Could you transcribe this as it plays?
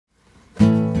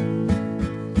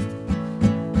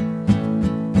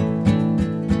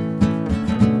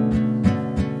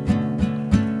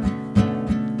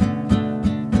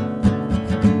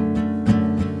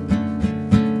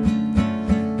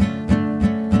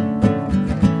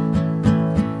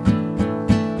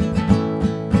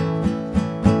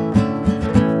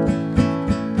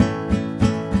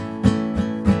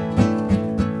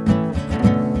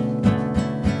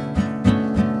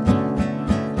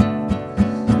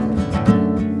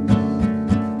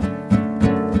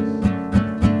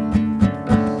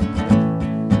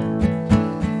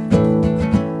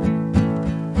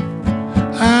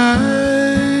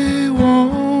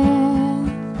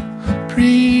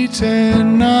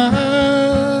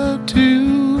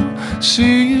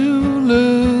see you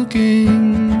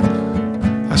looking.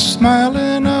 I smile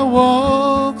and I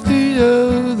walk the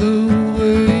other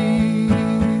way.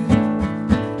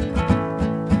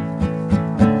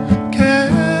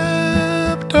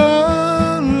 Kept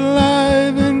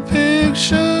alive in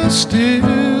pictures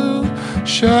still,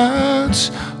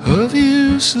 shots of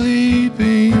you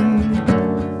sleeping.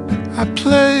 I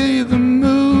play the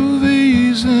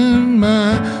movies in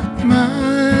my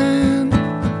mind,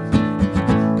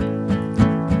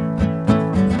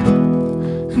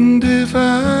 and if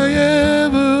I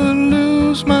ever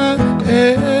lose my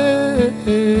head,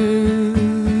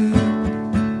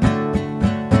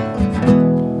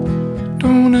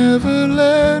 don't ever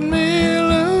let me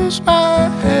lose my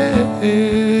head.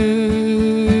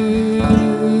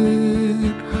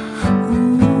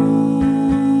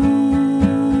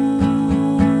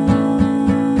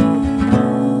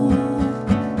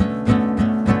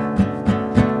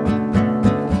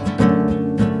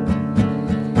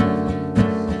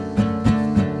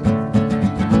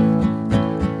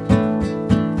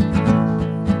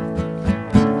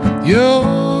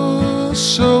 You're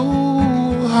so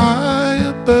high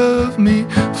above me,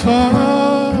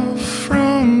 far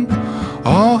from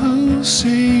all who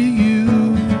see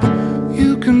you.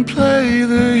 You can play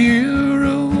the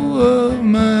hero of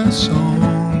my song.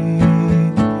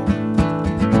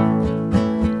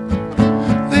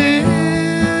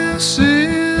 This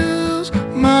is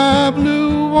my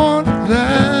blue one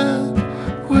that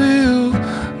will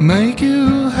make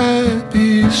you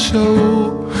happy,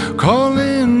 so call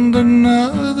in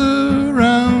another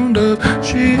round of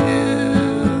cheer.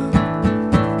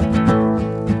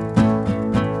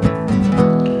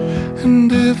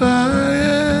 And if I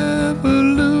ever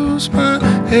lose my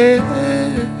head,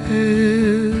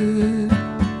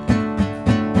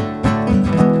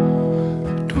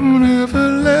 don't ever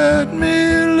let me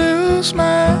lose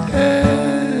my head.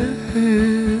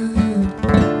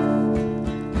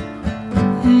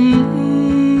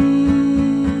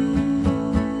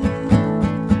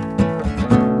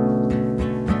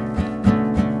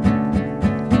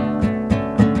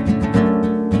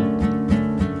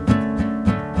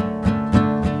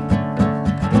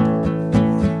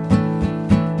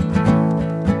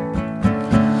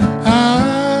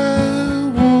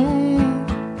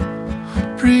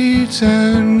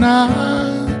 Pretend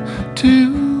not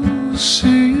to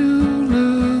see you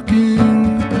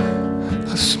looking.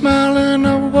 I smile and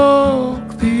I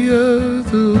walk the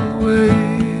other way.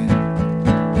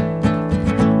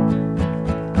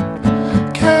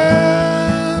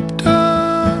 Kept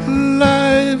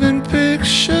alive in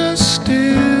pictures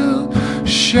still,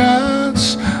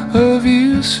 shots of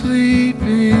you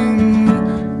sleeping.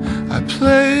 I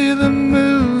play the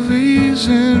movies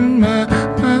in my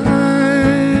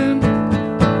mind.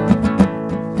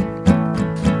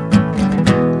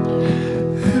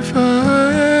 If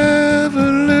I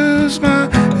ever lose my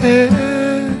head,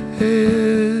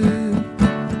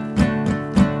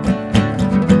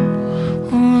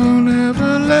 oh,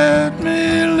 never let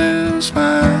me lose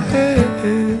my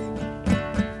head.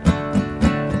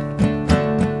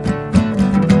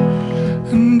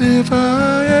 And if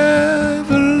I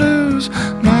ever lose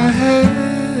my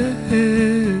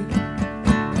head,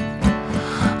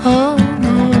 oh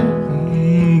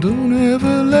no, don't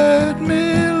ever let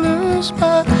me lose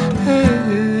my head.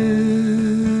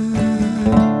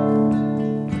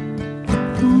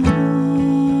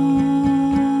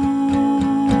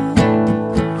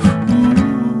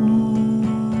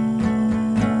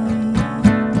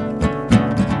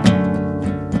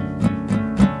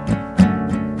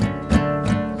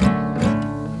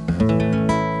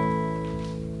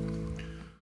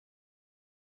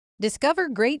 Discover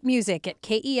great music at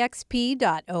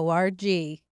KEXP.org.